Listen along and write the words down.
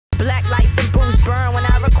Black lights and booze burn when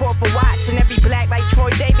I record for Watts. And every black like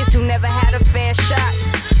Troy Davis who never had a fair shot.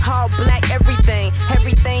 All black everything,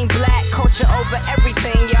 everything black. Culture over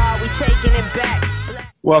everything, y'all. We taking it back.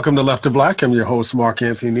 Welcome to Left to Black. I'm your host, Mark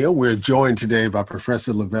Anthony Neal. We're joined today by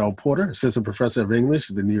Professor Lavelle Porter, Assistant Professor of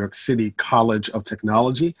English at the New York City College of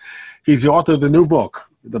Technology. He's the author of the new book,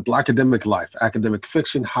 The Blackademic Life, Academic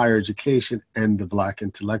Fiction, Higher Education, and the Black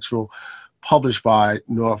Intellectual, published by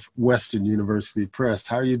Northwestern University Press.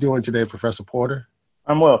 How are you doing today, Professor Porter?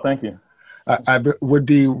 I'm well, thank you. I would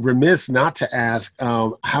be remiss not to ask,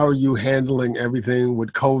 how are you handling everything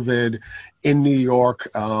with COVID in New York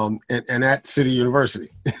and at City University?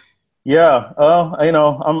 Yeah,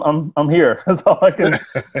 I'm here. That's all I can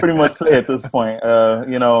pretty much say at this point.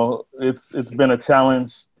 It's been a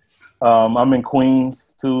challenge. I'm in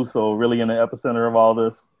Queens too, so really in the epicenter of all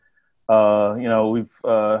this. We've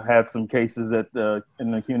had some cases in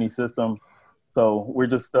the CUNY system, so we're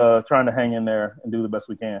just trying to hang in there and do the best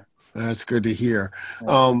we can. That's good to hear.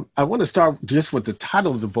 I want to start just with the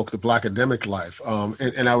title of the book, The Blackademic Life.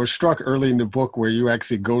 And I was struck early in the book where you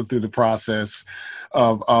actually go through the process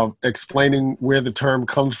of explaining where the term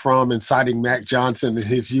comes from and citing Mac Johnson and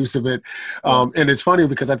his use of it. And it's funny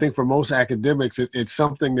because I think for most academics, it's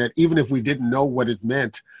something that even if we didn't know what it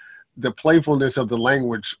meant, the playfulness of the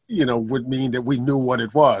language, would mean that we knew what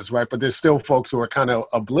it was, right? But there's still folks who are kind of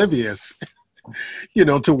oblivious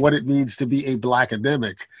to what it means to be a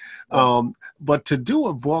Blackademic. But to do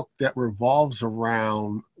a book that revolves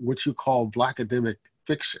around what you call Blackademic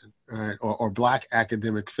fiction, right, or Black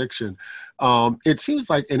academic fiction, it seems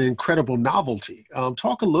like an incredible novelty.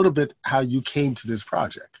 Talk a little bit how you came to this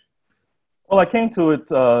project. Well, I came to it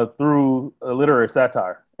through literary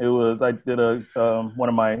satire. I did one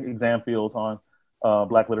of my exam fields on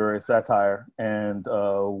Black literary satire, and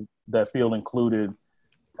that field included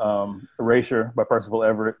Erasure by Percival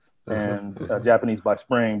Everett and Japanese by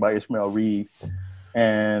Spring by Ishmael Reed.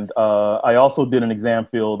 And I also did an exam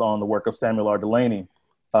field on the work of Samuel R. Delany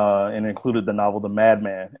and included the novel The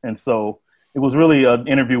Madman. And so it was really an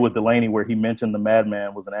interview with Delany where he mentioned The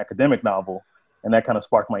Madman was an academic novel, and that kind of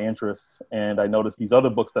sparked my interest. And I noticed these other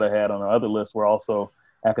books that I had on the other list were also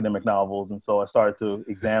academic novels. And so I started to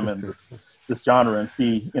examine this genre and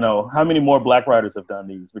see, how many more Black writers have done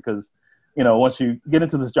these, because once you get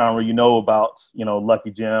into this genre, about,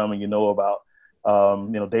 Lucky Jim and about,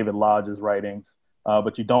 David Lodge's writings,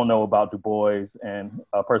 but you don't know about DuBois and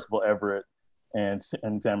Percival Everett and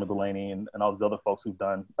Samuel Delany and all these other folks who've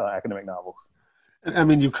done academic novels. I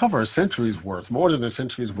mean, you cover a century's worth, more than a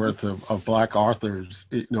century's worth of Black authors,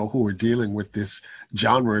 who are dealing with this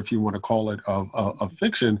genre, if you want to call it, of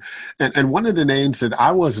fiction. And one of the names that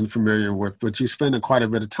I wasn't familiar with, but you spend quite a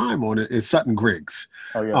bit of time on it, is Sutton Griggs.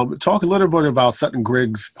 Oh, yeah. Talk a little bit about Sutton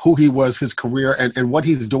Griggs, who he was, his career, and what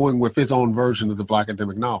he's doing with his own version of the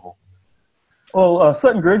Blackademic novel. Well,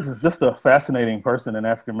 Sutton Griggs is just a fascinating person in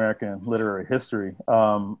African-American literary history.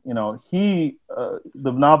 The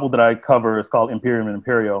novel that I cover is called Imperium and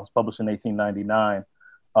Imperio. It's published in 1899.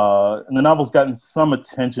 And the novel's gotten some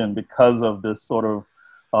attention because of this sort of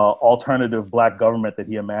alternative Black government that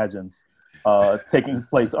he imagines taking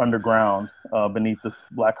place underground beneath this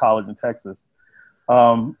Black college in Texas.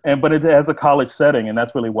 But it has a college setting, and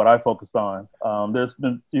that's really what I focused on. There's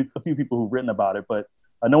been a few people who've written about it, but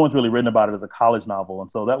no one's really written about it as a college novel.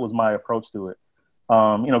 And so that was my approach to it.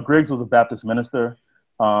 Griggs was a Baptist minister.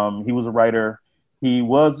 He was a writer. He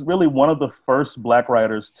was really one of the first Black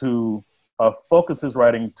writers to focus his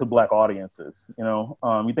writing to Black audiences. You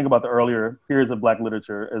think about the earlier periods of Black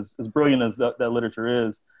literature, as brilliant as that literature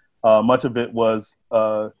is, much of it was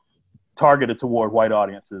targeted toward white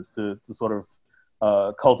audiences to sort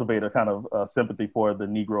of cultivate a kind of sympathy for the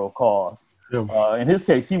Negro cause. Yeah. In his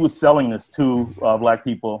case, he was selling this to Black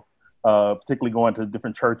people, particularly going to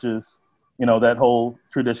different churches, that whole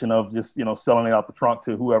tradition of just, selling it out the trunk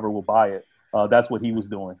to whoever will buy it. That's what he was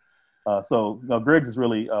doing. So Griggs is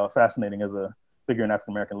really fascinating as a figure in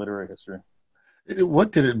African-American literary history.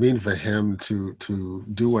 What did it mean for him to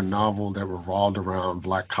do a novel that revolved around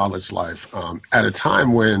Black college life at a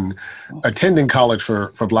time when attending college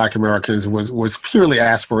for Black Americans was purely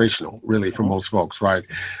aspirational, really, for most folks, right?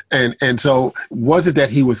 And so was it that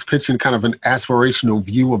he was pitching kind of an aspirational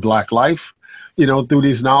view of Black life, through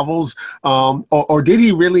these novels? Or did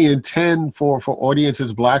he really intend for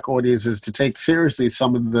audiences, Black audiences, to take seriously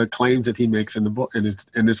some of the claims that he makes in the book,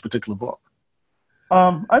 in this particular book?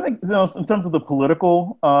 I think, in terms of the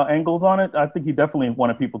political angles on it, I think he definitely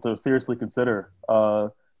wanted people to seriously consider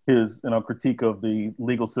his, critique of the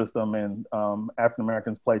legal system and African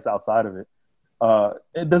Americans' place outside of it.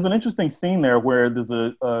 There's an interesting scene there where there's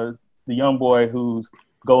the young boy who's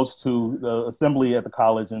goes to the assembly at the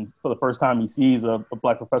college, and for the first time he sees a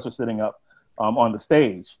Black professor sitting up on the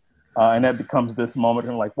stage. And that becomes this moment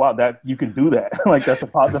and like, wow, that you can do that. Like that's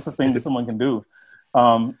a thing that someone can do.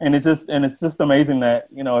 And it's just amazing that,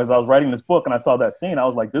 you know, as I was writing this book and I saw that scene, I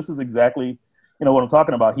was like, this is exactly, you know, what I'm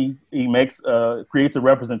talking about. He creates a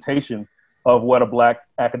representation of what a Black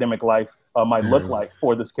academic life might look like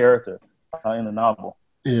for this character in the novel.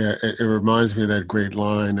 Yeah, it reminds me of that great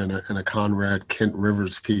line in a Conrad Kent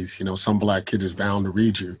Rivers piece, you know, some Black kid is bound to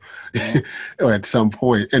read you at some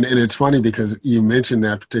point. And it's funny because you mentioned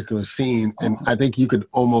that particular scene, and I think you could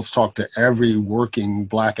almost talk to every working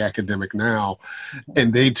Black academic now,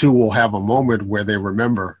 and they too will have a moment where they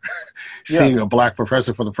remember seeing a Black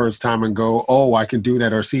professor for the first time and go, oh, I can do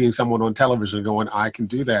that, or seeing someone on television going, I can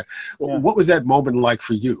do that. What was that moment like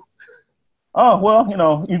for you? Oh, well, you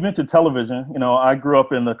know, you mentioned television. You know, I grew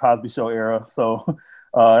up in the Cosby Show era. So,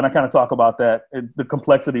 and I kind of talk about that, the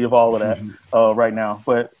complexity of all of that right now.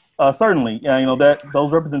 But certainly, yeah, you know,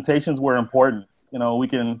 those representations were important. You know, we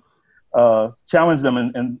can challenge them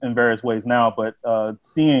in various ways now, but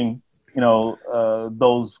seeing, you know,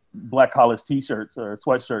 those Black college T-shirts or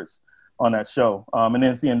sweatshirts on that show, and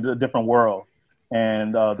then seeing a different world.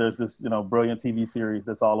 And there's this, you know, brilliant TV series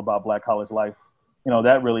that's all about Black college life. You know,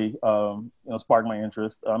 that really, you know, sparked my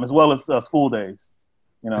interest, as well as School Days.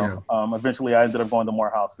 You know, eventually I ended up going to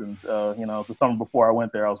Morehouse, and, you know, the summer before I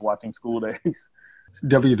went there, I was watching School Days.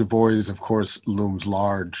 W. Du Bois, of course, looms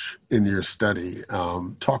large in your study.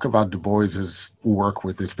 Talk about Du Bois's work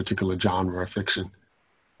with this particular genre of fiction.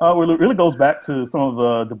 Well, it really goes back to some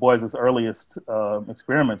of Du Bois's earliest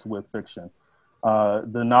experiments with fiction.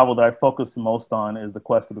 The novel that I focus most on is The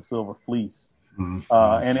Quest of the Silver Fleece.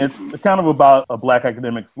 And it's kind of about a Black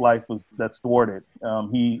academic's life that's thwarted.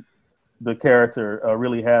 The character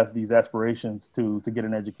really has these aspirations to get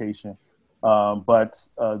an education, but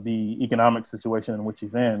the economic situation in which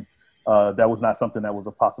he's in, that was not something that was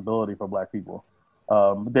a possibility for Black people.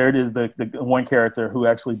 There it is, the one character who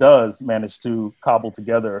actually does manage to cobble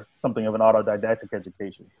together something of an autodidactic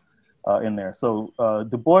education in there. So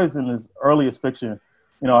Du Bois in his earliest fiction,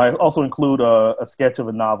 you know, I also include a sketch of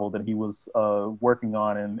a novel that he was working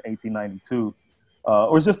on in 1892.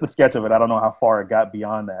 It was just a sketch of it. I don't know how far it got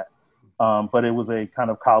beyond that. But it was a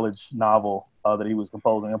kind of college novel that he was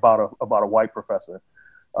composing about a white professor.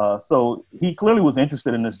 So he clearly was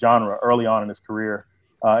interested in this genre early on in his career.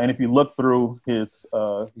 And if you look through his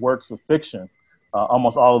works of fiction,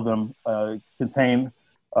 almost all of them contain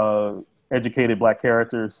educated Black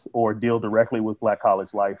characters or deal directly with Black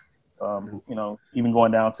college life. You know, even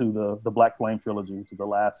going down to the Black Flame trilogy, which is the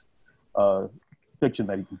last fiction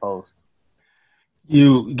that he composed.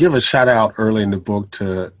 You give a shout out early in the book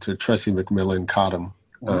to Tressie McMillan Cottom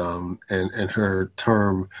and her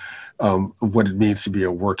term, what it means to be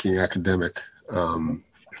a working academic.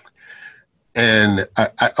 And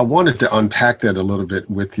I wanted to unpack that a little bit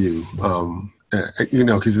with you, you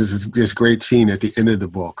know, because there's this great scene at the end of the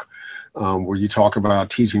book where you talk about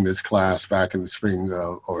teaching this class back in the spring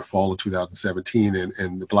or fall of 2017,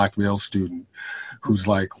 and the Black male student who's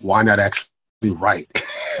like, why not actually write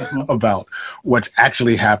about what's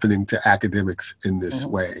actually happening to academics in this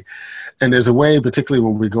way? And there's a way, particularly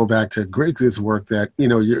when we go back to Griggs's work, that, you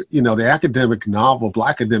know, the academic novel,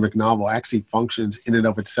 Black academic novel actually functions in and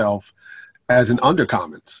of itself as an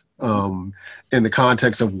undercommons in the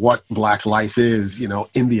context of what Black life is, you know,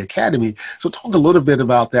 in the academy. So talk a little bit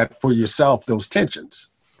about that for yourself, those tensions.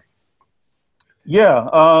 Yeah,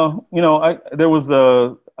 you know, I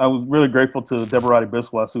was really grateful to Deborah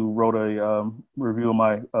Biswas, who wrote a review of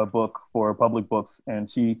my book for Public Books, and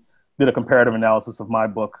she did a comparative analysis of my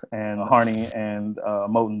book and Harney and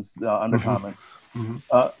Moten's undercommons.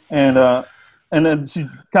 And then she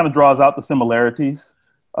kind of draws out the similarities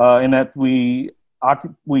in that we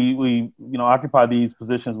occupy these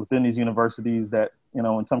positions within these universities that, you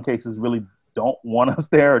know, in some cases really don't want us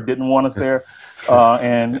there or didn't want us there.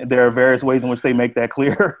 And there are various ways in which they make that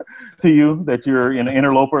clear to you that you're an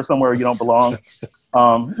interloper somewhere you don't belong.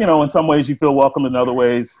 You know, in some ways you feel welcome, in other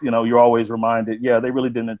ways, you know, you're always reminded, yeah, they really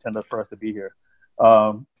didn't intend for us to be here.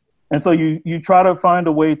 And so you try to find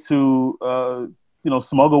a way to, you know,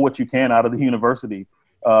 smuggle what you can out of the university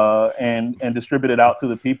and distribute it out to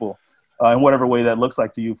the people in whatever way that looks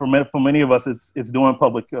like to you. For many of us, it's doing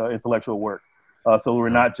public intellectual work. So we're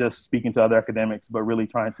not just speaking to other academics, but really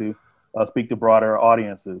trying to speak to broader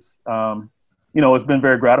audiences. You know, it's been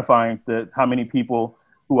very gratifying that how many people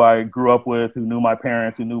who I grew up with, who knew my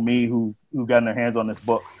parents, who knew me, who gotten their hands on this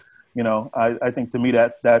book. You know, I think to me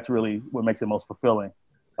that's really what makes it most fulfilling.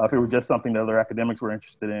 If it were just something that other academics were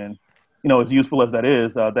interested in, as useful as that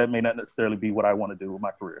is, that may not necessarily be what I want to do with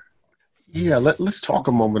my career. Yeah, let's talk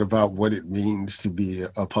a moment about what it means to be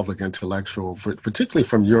a public intellectual, but particularly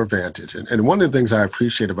from your vantage. And one of the things I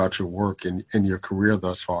appreciate about your work and your career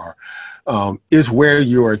thus far is where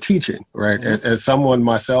you are teaching, right? Mm-hmm. As someone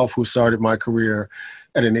myself who started my career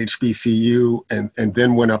at an HBCU and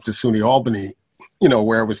then went up to SUNY Albany,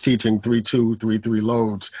 where I was teaching 3-2, 3-3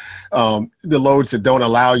 loads, the loads that don't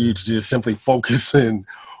allow you to just simply focus in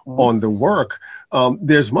on the work.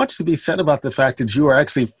 There's much to be said about the fact that you are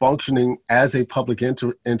actually functioning as a public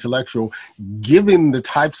intellectual, given the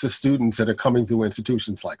types of students that are coming through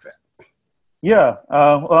institutions like that. Yeah,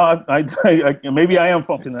 well, I maybe I am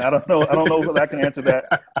functioning. I don't know if I can answer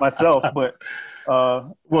that myself, but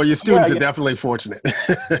well, your students are definitely fortunate.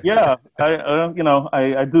 Yeah,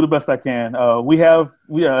 I do the best I can. We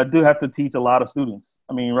do have to teach a lot of students.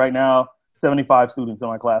 I mean, right now, 75 students in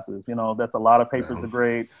my classes. That's a lot of papers to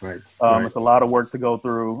grade. Right. It's a lot of work to go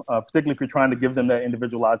through, particularly if you're trying to give them that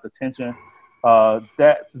individualized attention.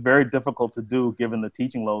 That's very difficult to do given the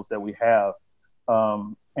teaching loads that we have.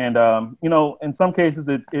 In some cases,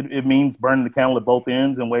 it means burning the candle at both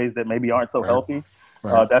ends in ways that maybe aren't so healthy.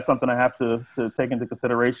 Right. That's something I have to take into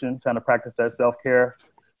consideration, trying to practice that self-care.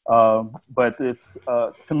 But it's,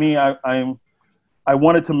 to me, I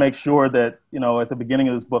wanted to make sure that, at the beginning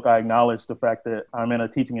of this book, I acknowledged the fact that I'm in a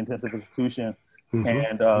teaching intensive institution.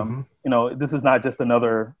 Mm-hmm. And, this is not just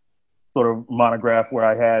another sort of monograph where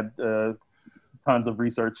I had tons of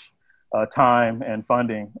research time and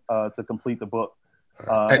funding to complete the book.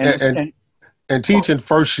 And teaching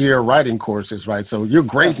first year writing courses, right? So you're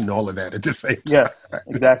grading all of that at the same time. Yes,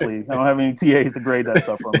 exactly. I don't have any TAs to grade that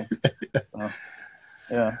stuff for me.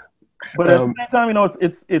 Yeah. But at the same time,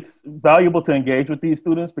 it's valuable to engage with these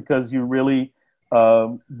students because you really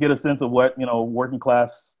get a sense of what, working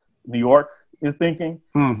class New York is thinking.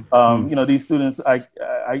 These students, I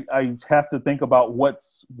have to think about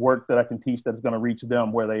what's work that I can teach that's going to reach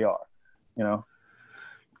them where they are,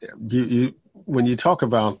 When you talk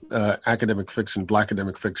about academic fiction,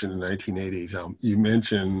 Blackademic fiction in the 1980s, you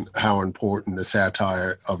mentioned how important the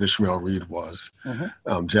satire of Ishmael Reed was,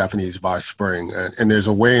 Japanese by Spring. And there's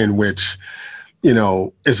a way in which,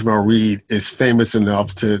 Ishmael Reed is famous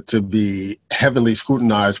enough to be heavily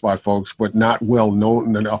scrutinized by folks, but not well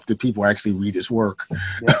known enough that people actually read his work.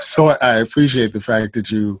 Yeah. So I appreciate the fact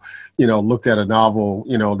that you looked at a novel,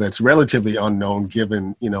 that's relatively unknown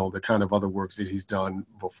given, the kind of other works that he's done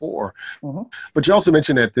before. Mm-hmm. But you also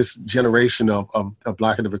mentioned that this generation of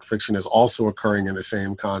Blackademic fiction is also occurring in the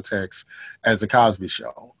same context as The Cosby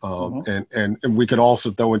Show. And we could also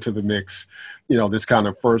throw into the mix, this kind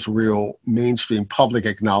of first real mainstream public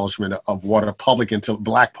acknowledgement of what a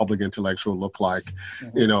Black public intellectual looked like,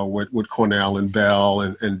 with Cornell and Bell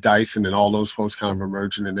and Dyson and all those folks kind of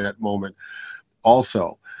emerging in that moment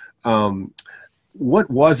also. What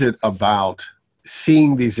was it about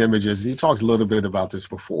seeing these images? You talked a little bit about this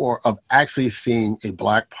before, of actually seeing a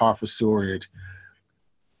Black professoriate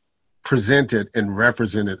presented and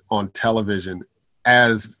represented on television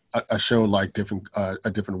as a show like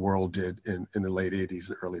A Different World did in the late 80s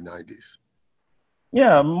and early 90s?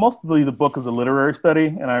 Yeah, mostly the book is a literary study,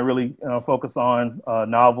 and I really focus on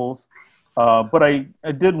novels. But I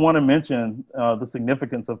did want to mention the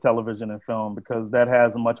significance of television and film because that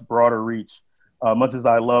has a much broader reach. Much as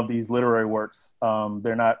I love these literary works,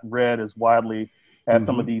 they're not read as widely as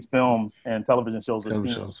some of these films and television shows are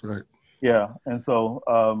seen. Right. Yeah, and so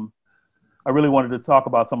I really wanted to talk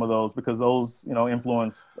about some of those because those,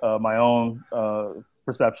 influenced my own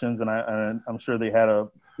perceptions, and I'm sure they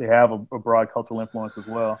have a broad cultural influence as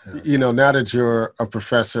well. Now that you're a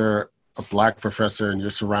professor, a Black professor, and you're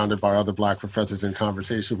surrounded by other Black professors in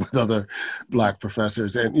conversation with other Black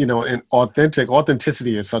professors, and and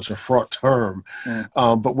authenticity is such a fraught term.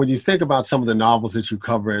 But when you think about some of the novels that you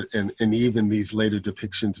covered and even these later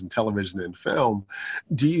depictions in television and film,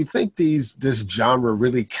 do you think this genre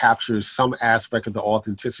really captures some aspect of the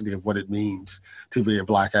authenticity of what it means to be a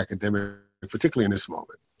Black academic, particularly in this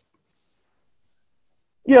moment?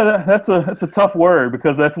 Yeah, that's a tough word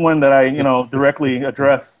because that's one that I directly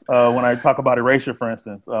address when I talk about erasure, for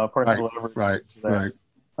instance. Right.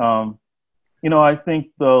 I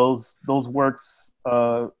think those works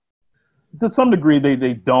to some degree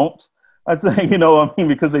they don't. I'd say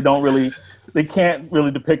because they can't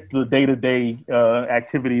really depict the day-to-day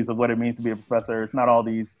activities of what it means to be a professor. It's not all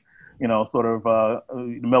these sort of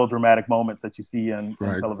melodramatic moments that you see in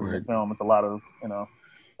television and film. It's a lot of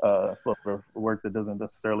sort of work that doesn't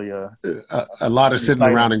necessarily a lot of sitting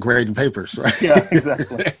around and grading papers, right? Yeah,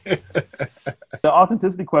 exactly. The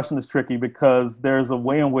authenticity question is tricky because there's a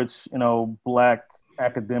way in which Black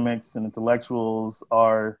academics and intellectuals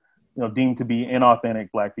are, deemed to be inauthentic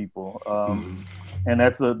Black people. And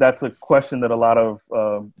that's a question that a lot of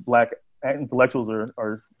Black intellectuals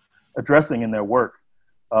are addressing in their work.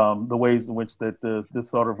 The ways in which that this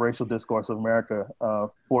sort of racial discourse of America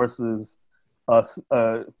forces,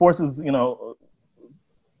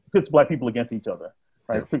 pits Black people against each other,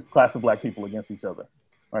 right? Pits class of Black people against each other,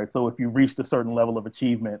 right? So if you reached a certain level of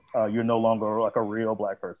achievement, you're no longer like a real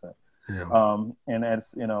Black person. And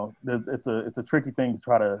that's, it's a tricky thing to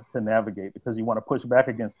try to navigate, because you want to push back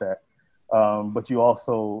against that. But you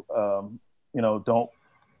also,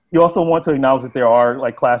 you also want to acknowledge that there are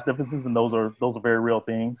like class differences, and those are very real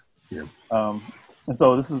things. And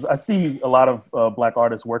so I see a lot of Black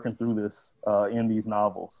artists working through this in these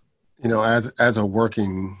novels. As a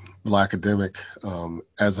working Blackademic,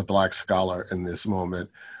 as a Black scholar in this moment,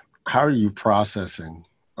 how are you processing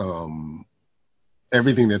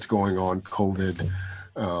everything that's going on, COVID,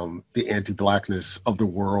 the anti-Blackness of the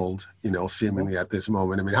world, seemingly at this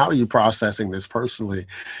moment? I mean, how are you processing this personally?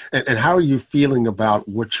 And how are you feeling about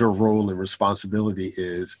what your role and responsibility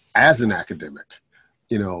is as an academic,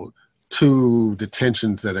 to the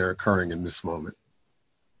tensions that are occurring in this moment?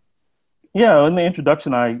 Yeah, in the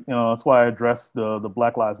introduction, that's why I addressed the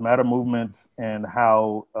Black Lives Matter movement and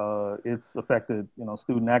how it's affected,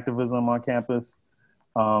 student activism on campus.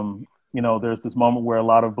 There's this moment where a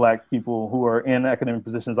lot of Black people who are in academic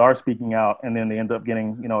positions are speaking out, and then they end up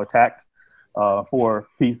getting, attacked for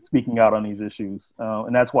speaking out on these issues.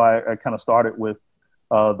 And that's why I kind of started with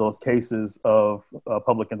those cases of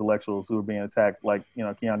public intellectuals who are being attacked, like,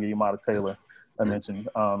 Keeanga-Yamahtta Taylor, I mentioned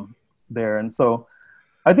there. And so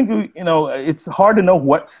I think, it's hard to know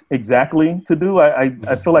what exactly to do.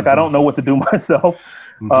 I feel like I don't know what to do myself.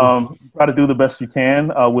 Try to do the best you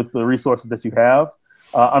can with the resources that you have.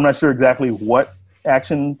 I'm not sure exactly what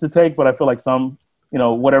action to take, but I feel like some,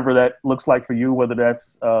 whatever that looks like for you, whether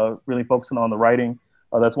that's really focusing on the writing,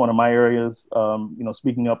 that's one of my areas,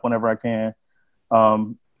 speaking up whenever I can.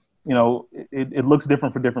 It looks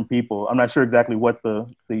different for different people. I'm not sure exactly what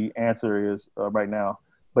the answer is right now,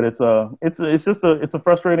 but it's a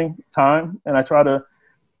frustrating time. And I try to,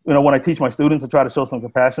 when I teach my students, I try to show some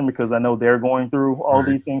compassion, because I know they're going through all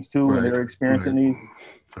these things too, and they're experiencing these.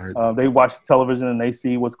 They watch television and they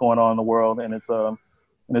see what's going on in the world, and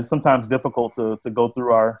it's sometimes difficult to go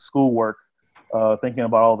through our schoolwork thinking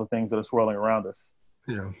about all the things that are swirling around us.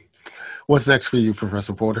 Yeah. What's next for you,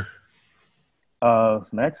 Professor Porter?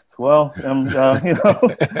 What's next? Well,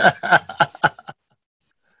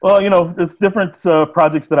 it's different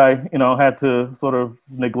projects that I, had to sort of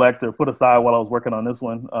neglect or put aside while I was working on this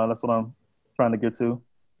one. That's what I'm trying to get to.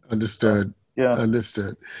 Understood. Yeah.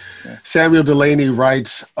 Understood. Yeah. Samuel Delaney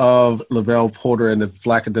writes of Lavelle Porter and the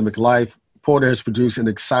Blackademic Life. Porter has produced an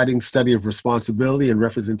exciting study of responsibility and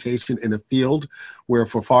representation in a field where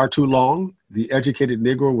for far too long, the educated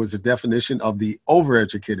Negro was the definition of the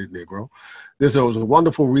overeducated Negro. This was a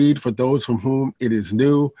wonderful read for those from whom it is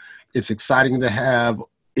new. It's exciting to have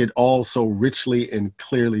it all so richly and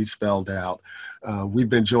clearly spelled out. We've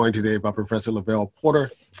been joined today by Professor Lavelle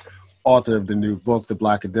Porter, author of the new book, The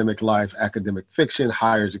Blackademic Life, Academic Fiction,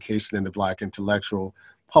 Higher Education, and the Black Intellectual,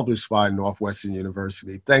 published by Northwestern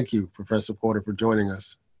University. Thank you, Professor Porter, for joining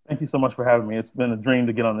us. Thank you so much for having me. It's been a dream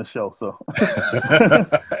to get on this show, so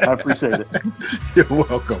I appreciate it. You're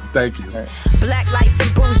welcome. Thank you. Right. Black lights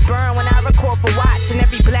and booze burn when I record for Watts, and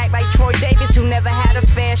every Black like Troy Davis who never had a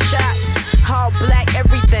fair shot. All Black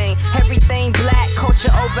everything, everything Black,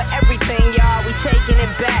 culture over everything, y'all. We taking